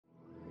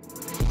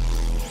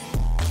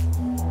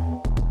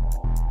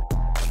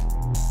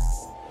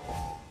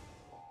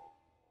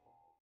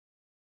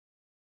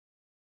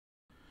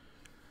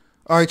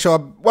All right,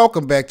 y'all.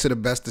 Welcome back to the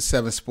Best of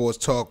 7 Sports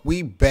Talk.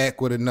 We back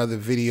with another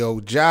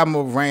video. Ja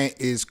Morant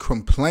is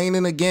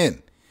complaining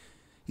again.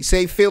 He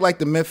say he feel like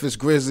the Memphis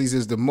Grizzlies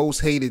is the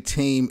most hated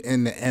team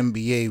in the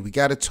NBA. We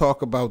got to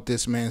talk about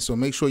this, man. So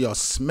make sure y'all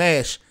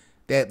smash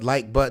that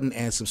like button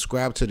and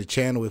subscribe to the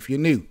channel if you're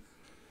new.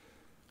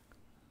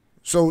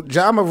 So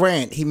Ja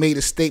Morant, he made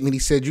a statement. He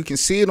said, you can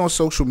see it on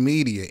social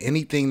media.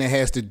 Anything that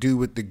has to do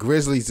with the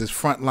Grizzlies is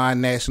frontline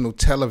national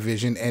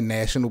television and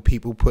national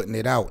people putting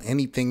it out.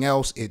 Anything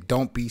else, it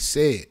don't be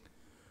said.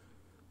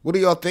 What do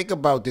y'all think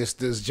about this?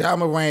 Does Ja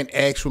Morant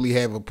actually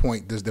have a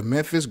point? Does the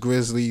Memphis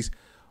Grizzlies,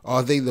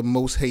 are they the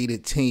most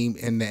hated team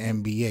in the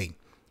NBA?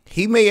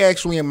 He may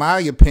actually, in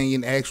my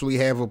opinion, actually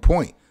have a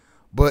point.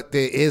 But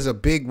there is a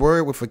big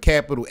word with a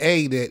capital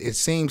A that it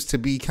seems to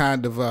be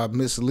kind of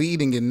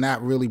misleading and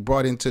not really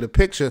brought into the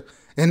picture,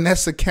 and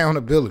that's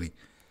accountability.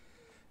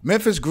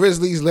 Memphis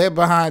Grizzlies, led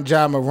behind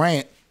Ja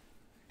Morant,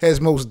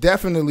 has most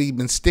definitely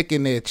been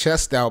sticking their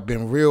chest out,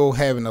 been real,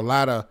 having a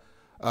lot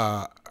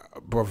of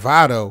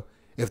bravado,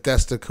 if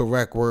that's the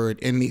correct word,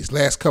 in these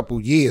last couple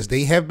years.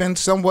 They have been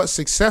somewhat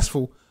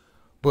successful,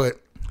 but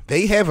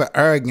they have an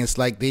arrogance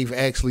like they've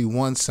actually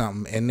won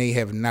something, and they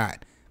have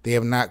not. They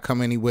have not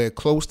come anywhere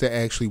close to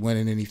actually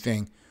winning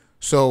anything.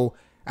 So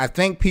I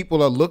think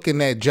people are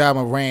looking at Ja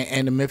Morant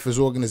and the Memphis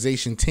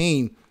organization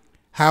team,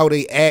 how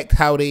they act,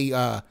 how they,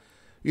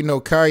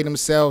 carry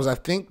themselves. I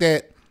think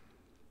that,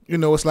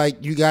 it's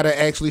like you got to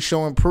actually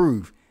show and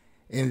prove.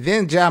 And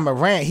then Ja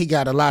Morant, he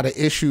got a lot of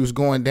issues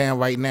going down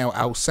right now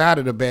outside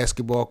of the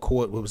basketball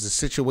court. It was a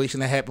situation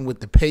that happened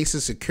with the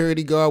Pacers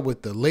security guard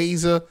with the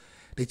laser.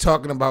 They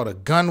talking about a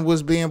gun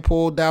was being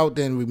pulled out.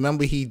 Then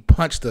remember he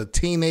punched a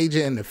teenager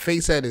in the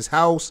face at his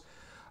house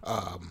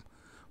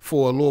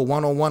for a little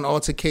one-on-one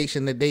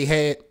altercation that they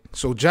had.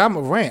 So Ja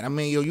Morant, I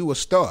mean, you a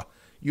star.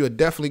 You are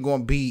definitely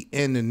going to be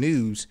in the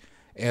news.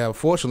 And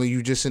unfortunately,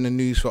 you just in the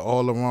news for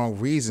all the wrong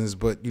reasons.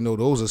 But,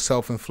 those are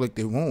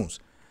self-inflicted wounds.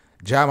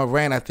 Ja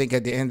Morant, I think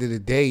at the end of the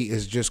day,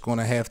 is just going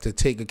to have to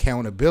take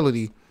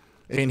accountability.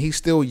 And he's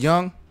still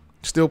young,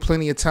 still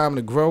plenty of time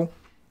to grow.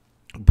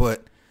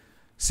 But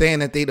saying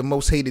that they the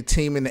most hated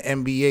team in the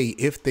NBA,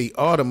 if they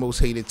are the most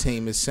hated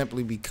team, is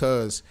simply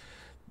because,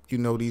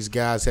 these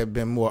guys have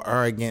been more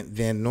arrogant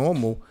than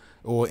normal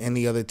or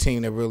any other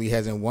team that really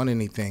hasn't won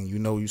anything.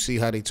 You see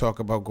how they talk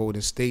about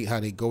Golden State, how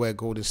they go at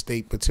Golden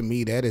State. But to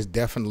me, that is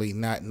definitely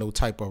not no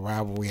type of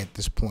rivalry at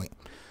this point.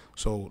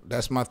 So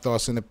that's my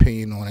thoughts and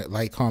opinion on it.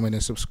 Like, comment,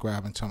 and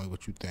subscribe, and tell me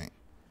what you think.